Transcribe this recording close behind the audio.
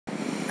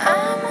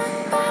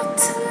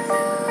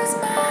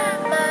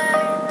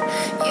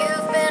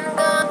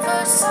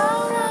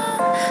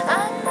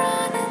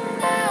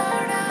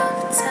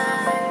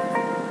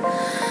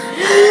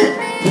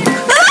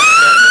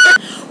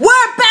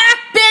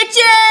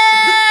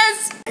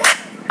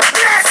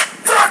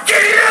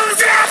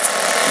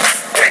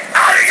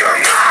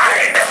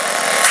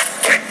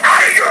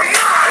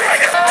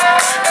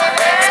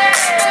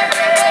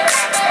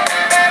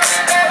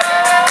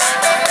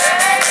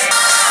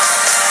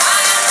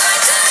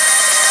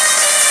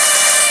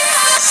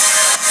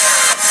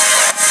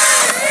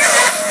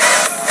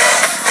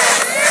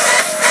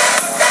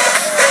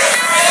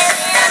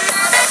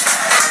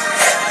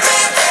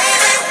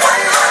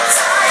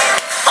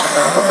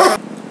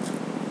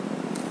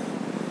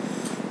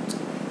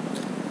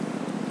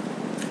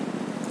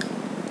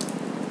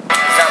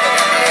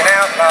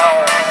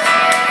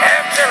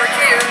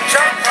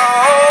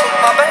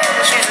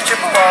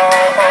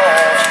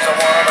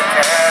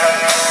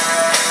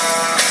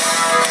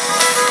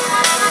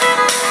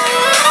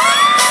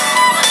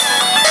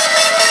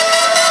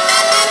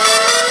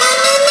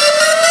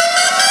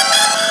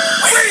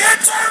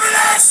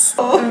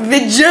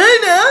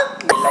vagina.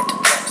 Like to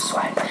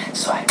swipe,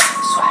 swipe,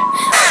 swipe.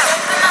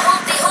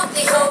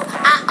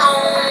 I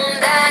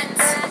own that.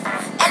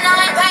 And I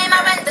ain't paying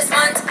my rent this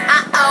month.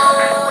 I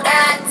owe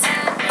that.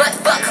 But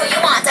fuck who you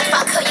want and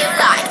fuck who you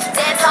like.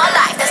 Dance all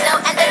life, there's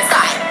no end in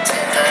sight.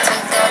 Twinkle,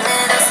 twinkle,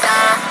 little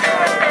star.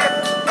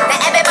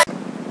 Now everybody.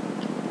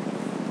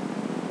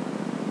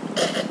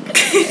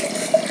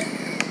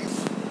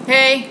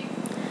 Hey,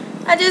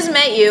 I just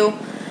met you.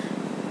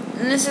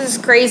 And this is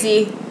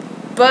crazy.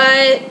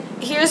 But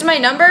here's my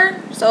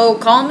number, so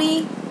call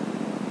me.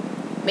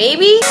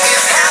 Maybe?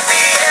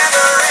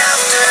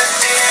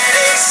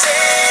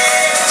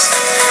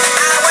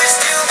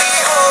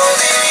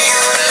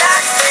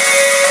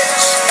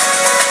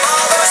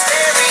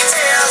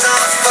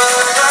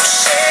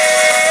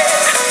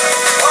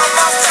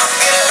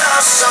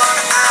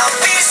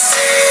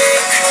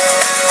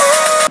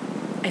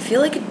 I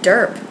feel like a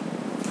derp.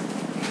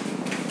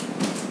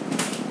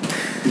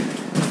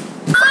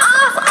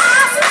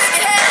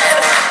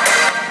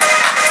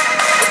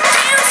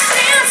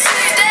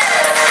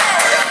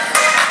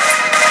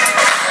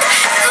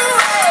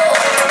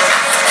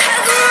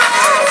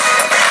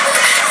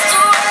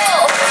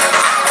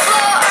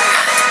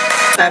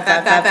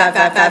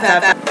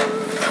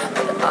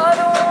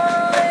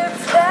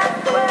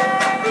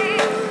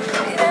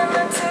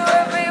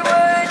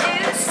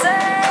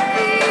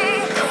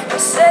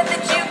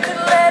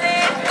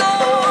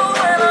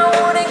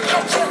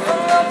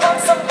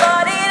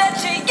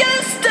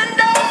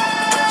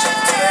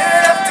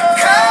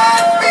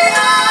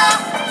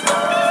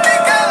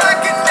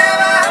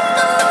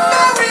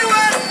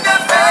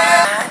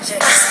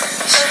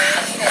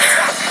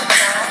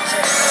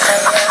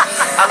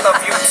 I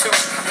love you too.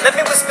 Let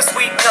me whisper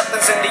sweet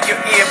nothings into your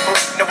ear, boo.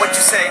 Know what you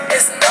say?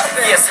 It's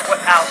nothing. Yes, what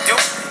I'll do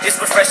is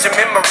refresh your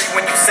memory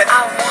when you say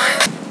I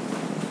want.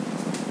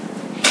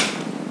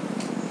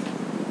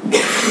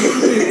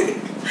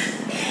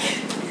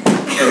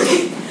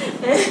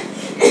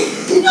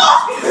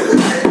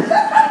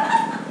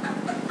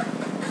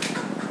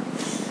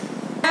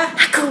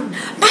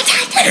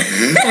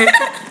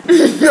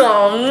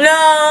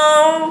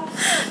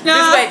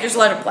 No. Just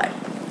let it play.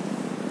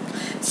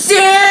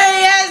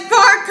 Serious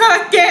pork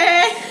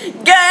cookie,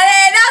 get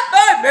it up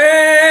for me.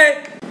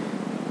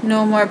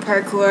 No more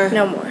parkour.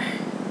 No more.